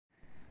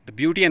The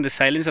beauty and the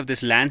silence of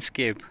this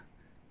landscape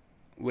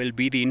will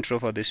be the intro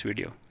for this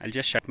video. I'll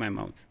just shut my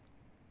mouth.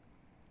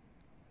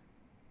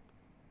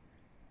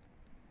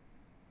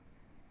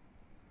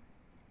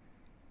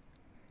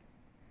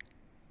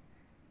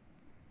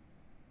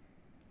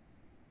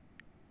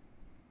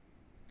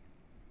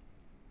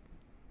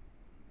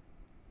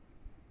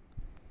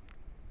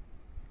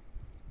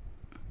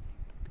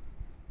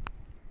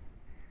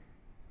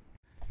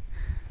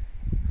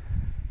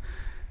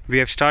 We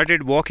have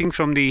started walking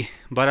from the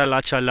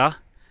Baralacha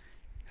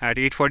at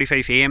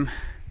 8:45 AM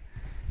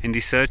in the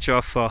search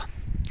of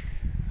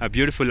a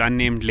beautiful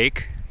unnamed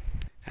lake.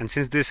 And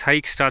since this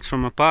hike starts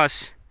from a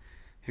pass,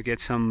 you get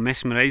some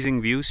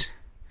mesmerizing views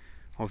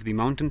of the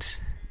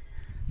mountains.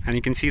 And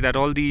you can see that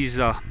all these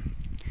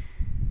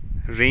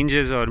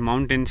ranges or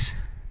mountains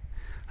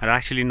are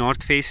actually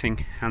north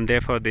facing, and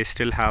therefore they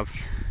still have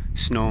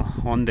snow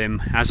on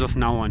them as of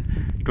now on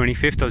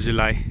 25th of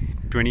July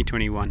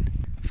 2021.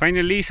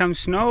 Finally some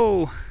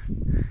snow!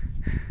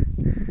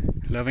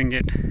 Loving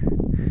it.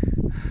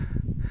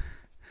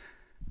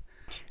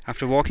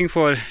 After walking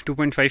for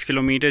 2.5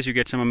 kilometers, you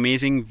get some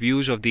amazing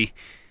views of the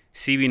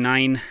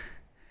CV9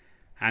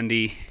 and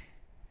the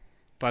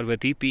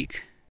Parvati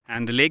peak.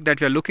 And the lake that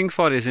we are looking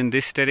for is in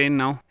this terrain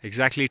now,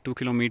 exactly 2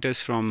 kilometers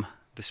from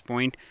this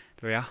point.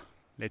 So yeah,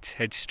 let's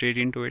head straight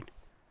into it.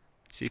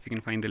 Let's see if we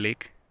can find the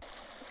lake.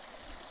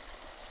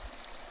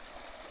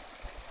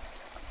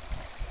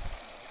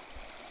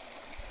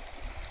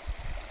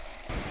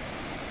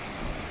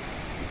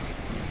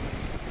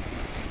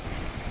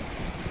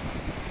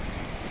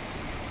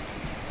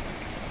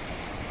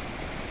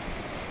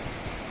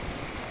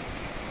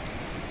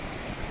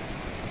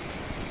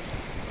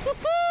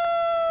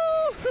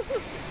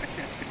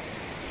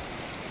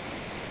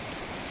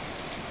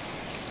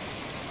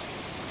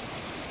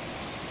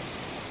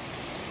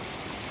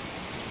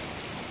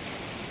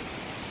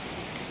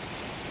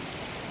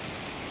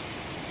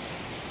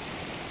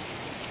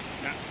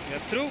 We're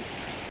through.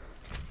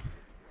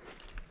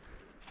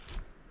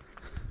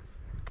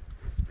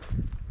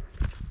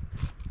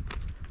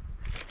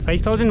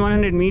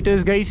 (5,100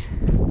 meters, guys.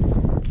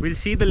 We'll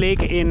see the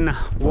lake in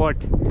what?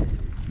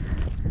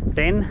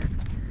 10.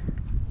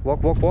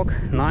 Walk.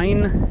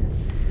 9.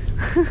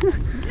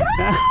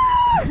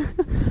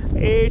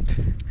 8.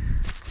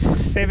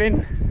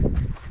 7.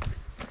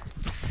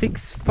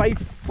 6. 5.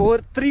 4.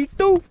 3.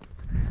 2.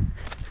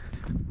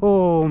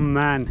 Oh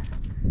man!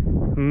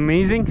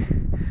 Amazing.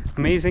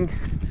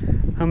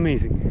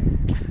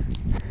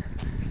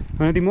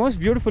 One of the most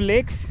beautiful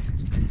lakes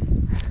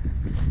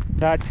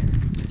that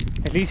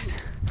at least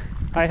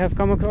I have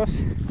come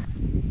across.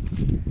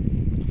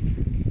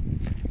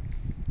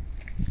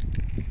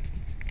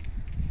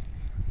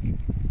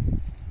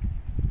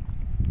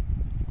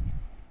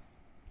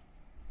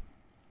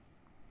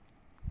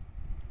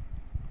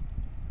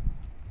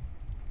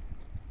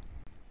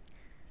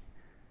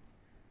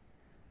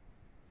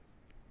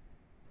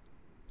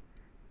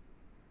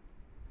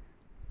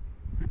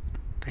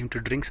 Time to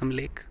drink some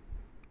lake.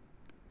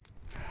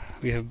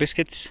 We have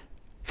biscuits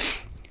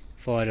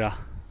for a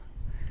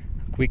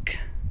quick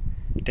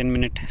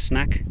 10-minute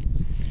snack.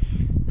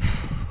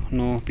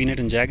 No peanut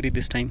and jaggery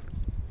this time.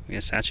 We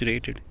are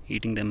saturated,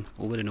 eating them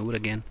over and over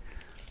again.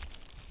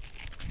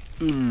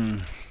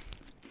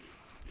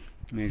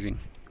 Amazing.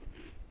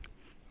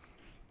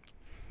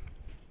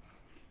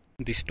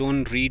 The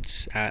stone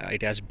reads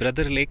it as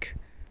Brother Lake,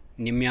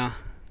 Nimya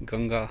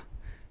Ganga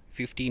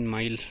 15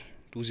 mile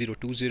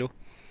 2020.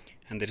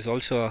 And there is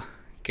also a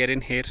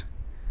cairn here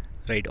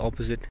right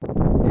opposite.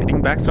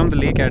 Heading back from the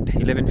lake at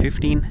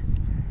 11:15.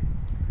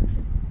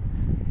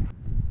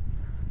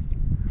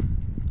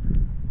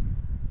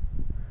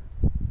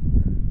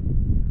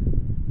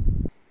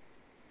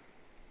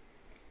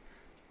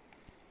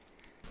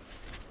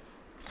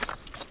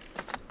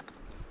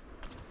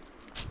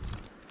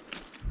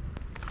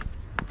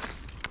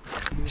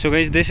 So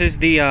guys, this is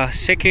the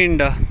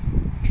second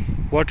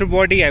water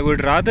body. I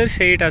would rather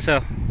say it as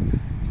a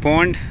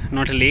pond,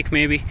 not a lake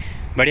maybe,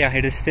 but yeah,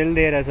 it is still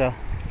there as a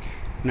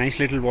nice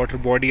little water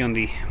body on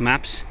the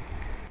maps.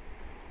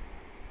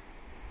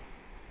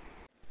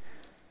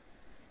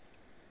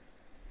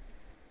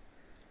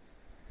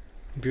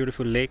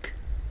 Beautiful lake.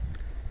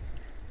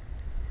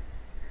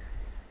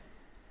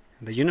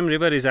 The Yunam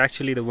river is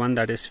actually the one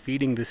that is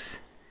feeding this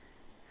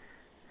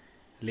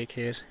lake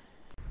here.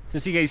 So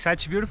see guys,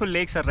 such beautiful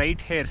lakes are right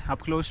here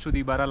up close to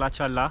the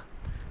Baralacha,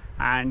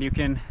 and you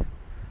can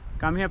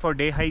come here for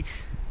day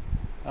hikes.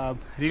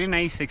 Really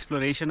nice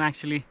exploration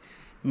actually.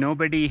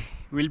 Nobody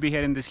will be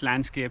here in this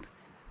landscape,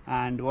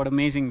 and what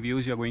amazing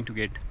views you are going to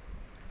get.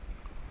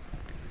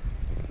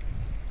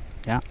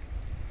 Yeah,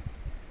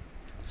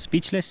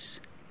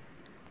 speechless.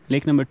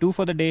 Lake number 2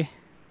 for the day.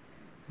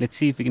 Let's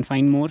see if we can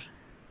find more.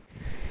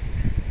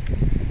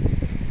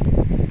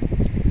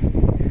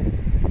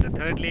 The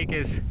third lake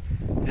is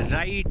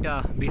right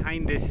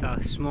behind this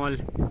small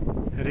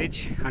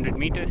ridge, 100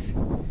 meters.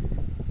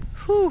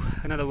 Whew,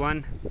 another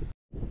one.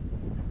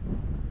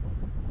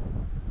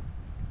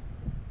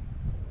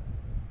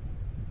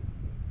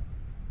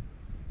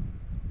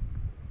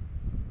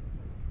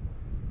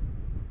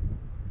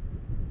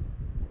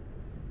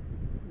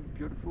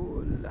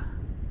 beautiful.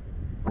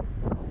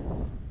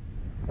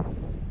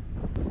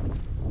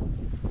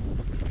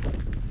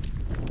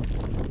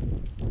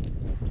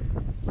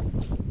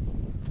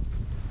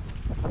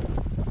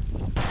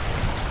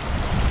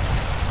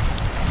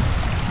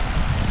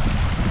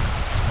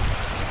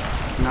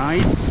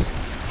 Nice.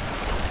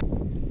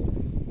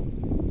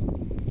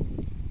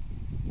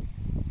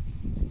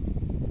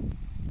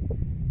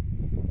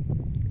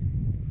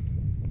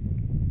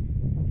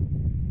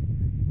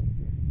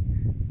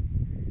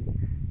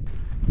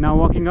 Now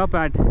walking up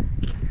at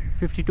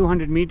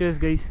 5200 meters,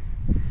 guys,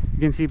 you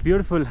can see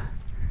beautiful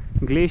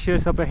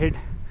glaciers up ahead,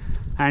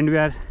 and we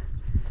are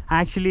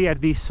actually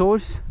at the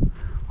source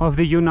of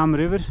the Yunam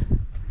river.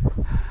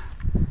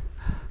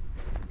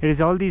 It is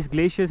all these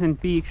glaciers and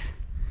peaks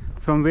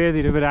from where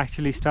the river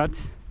actually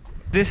starts.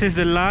 This is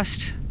the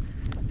last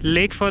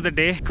lake for the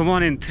day. Come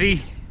on, in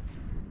 3,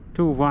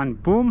 2, 1,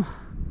 boom.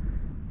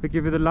 We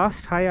give you the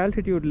last high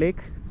altitude lake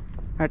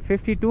at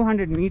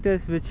 5200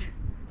 meters, which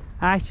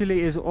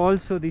actually is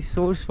also the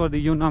source for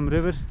the Yunam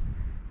river.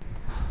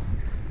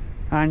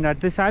 And at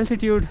this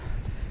altitude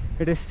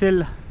it is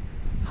still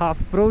half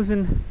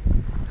frozen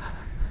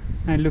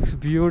and looks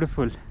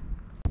beautiful.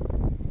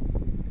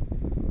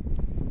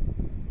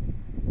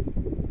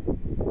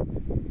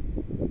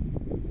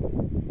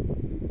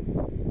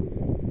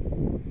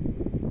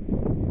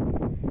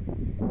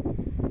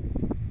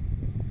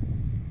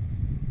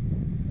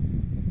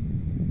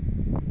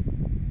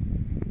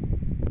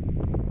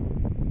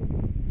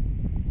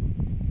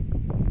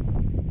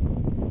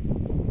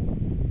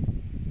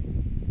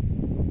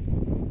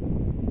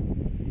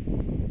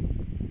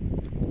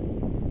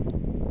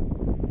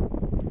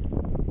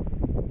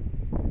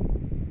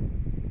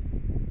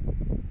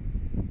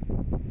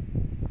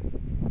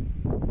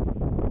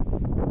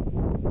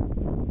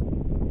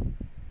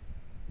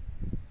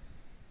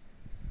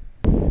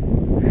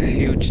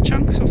 Huge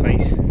chunks of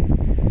ice,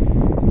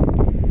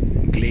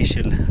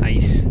 glacial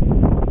ice,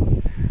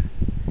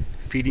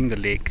 feeding the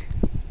lake.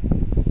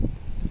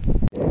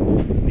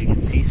 We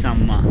can see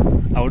some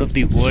out of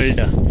the world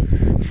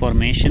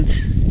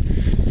formations.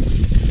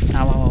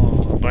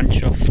 Now a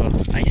bunch of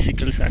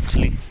icicles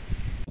actually.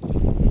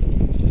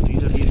 So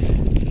these are these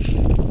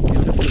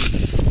beautiful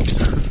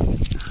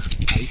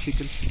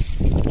icicles,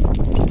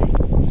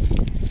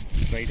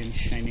 bright and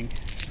shining,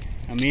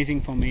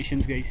 amazing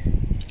formations, guys.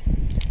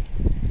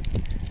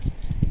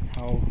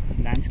 How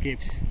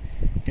landscapes,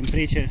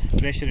 temperature,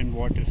 pressure and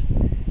water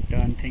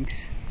turn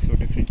things so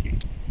differently.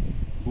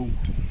 Boom.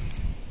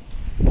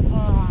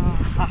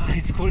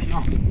 It's cold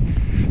now.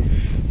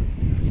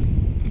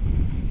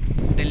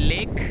 The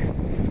lake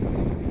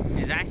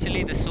is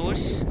actually the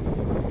source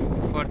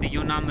for the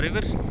Yunam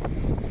river.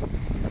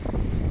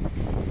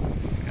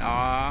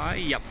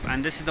 Yep,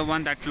 and this is the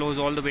one that flows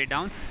all the way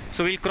down.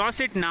 So we'll cross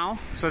it now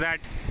so that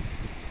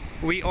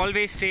we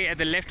always stay at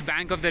the left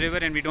bank of the river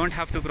and we don't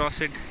have to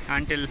cross it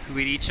until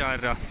we reach our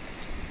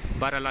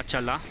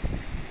Baralacha.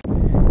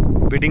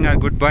 Bidding our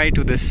goodbye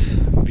to this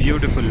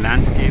beautiful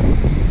landscape.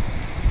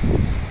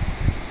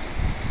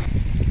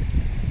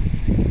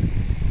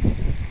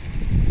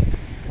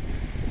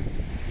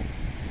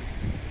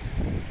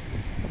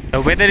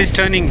 The weather is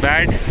turning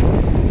bad.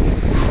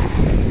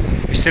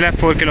 We still have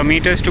 4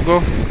 kilometers to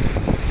go.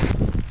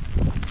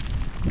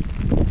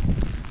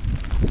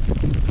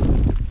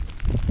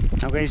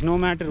 Now guys, no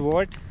matter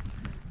what,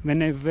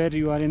 whenever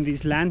you are in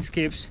these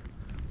landscapes,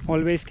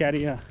 always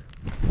carry a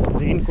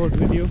raincoat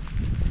with you,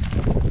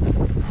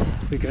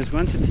 because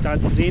once it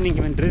starts raining,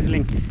 even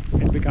drizzling,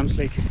 it becomes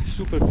like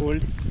super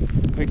cold.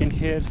 We can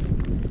hear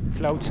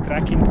clouds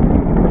cracking.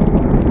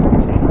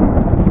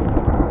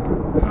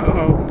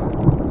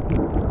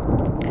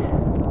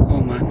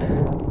 Oh man.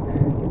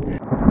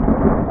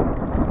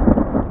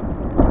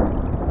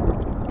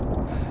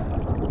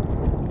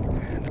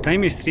 The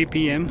time is 3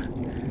 p.m.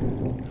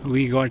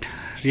 We got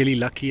really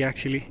lucky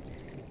actually.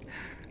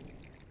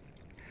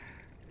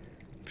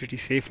 Pretty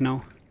safe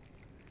now.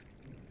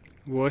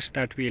 Worst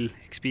that we'll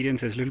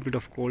experience is a little bit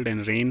of cold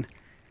and rain.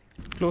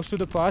 Close to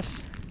the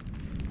pass.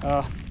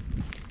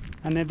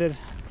 Another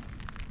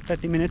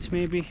 30 minutes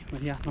maybe,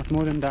 but yeah, not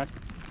more than that.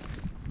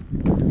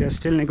 We are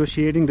still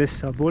negotiating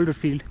this boulder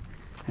field,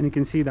 and you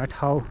can see that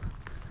how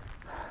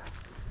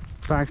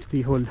packed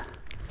the whole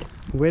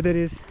weather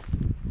is.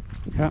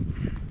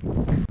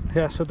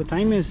 Yeah, so the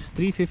time is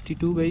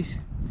 3:52, guys.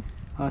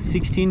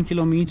 16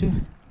 kilometer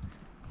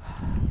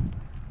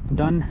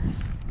done.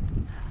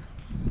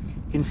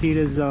 You can see it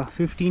is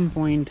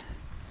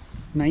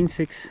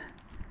 15.96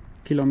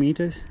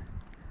 kilometers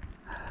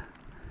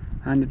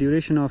and the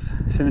duration of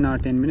 7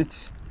 hours 10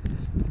 minutes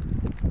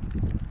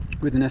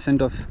with an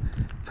ascent of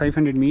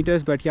 500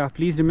 meters. But yeah,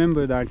 please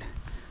remember that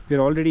we're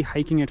already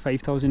hiking at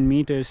 5,000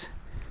 meters,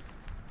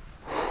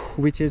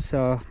 which is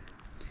a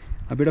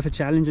bit of a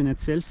challenge in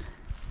itself.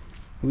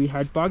 We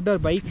had parked our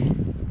bike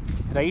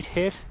right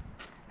here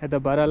at the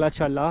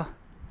Baralacha,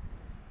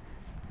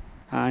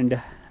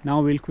 and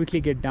now we'll quickly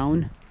get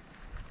down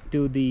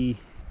to the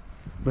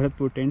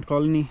Bharatpur tent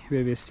colony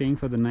where we're staying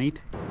for the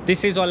night.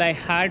 This is all I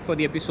had for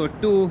the episode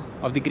 2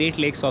 of the Great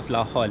Lakes of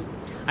Lahaul.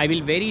 I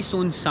will very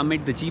soon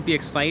submit the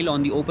GPX file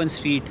on the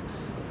OpenStreet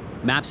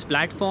Maps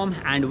platform,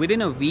 and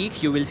within a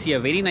week you will see a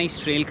very nice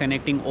trail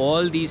connecting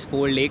all these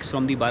 4 lakes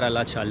from the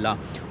Baralacha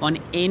on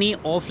any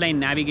offline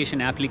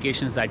navigation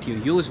applications that you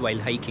use while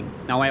hiking.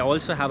 Now I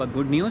also have a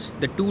good news.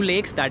 The 2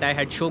 lakes that I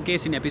had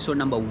showcased in episode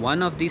number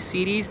 1 of this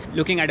series,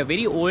 looking at a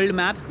very old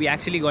map, we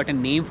actually got a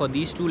name for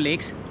these 2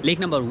 lakes. Lake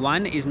number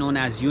 1 is known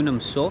as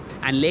Yunam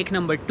and lake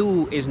number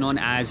 2 is known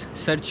as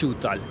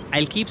Sarchutal.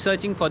 I'll keep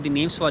searching for the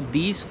names for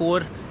these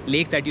 4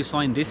 lakes that you saw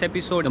in this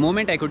episode. The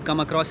moment I could come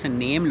across a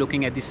name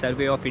looking at the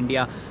Survey of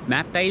India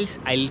map tiles,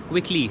 I'll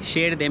quickly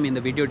share them in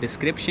the video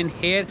description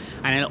here,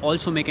 and I'll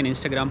also make an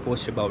Instagram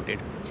post about it.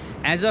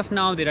 As of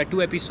now, there are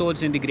 2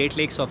 episodes in the Great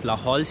Lakes of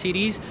Lahaul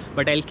series,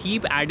 but I'll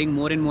keep adding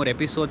more and more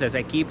episodes as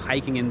I keep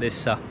hiking in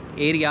this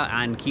area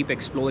and keep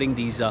exploring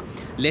these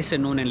lesser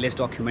known and less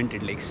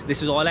documented lakes.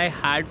 This is all I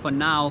had for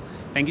now.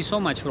 Thank you so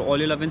much for all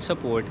your love and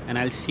support, and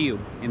I'll see you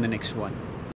in the next one.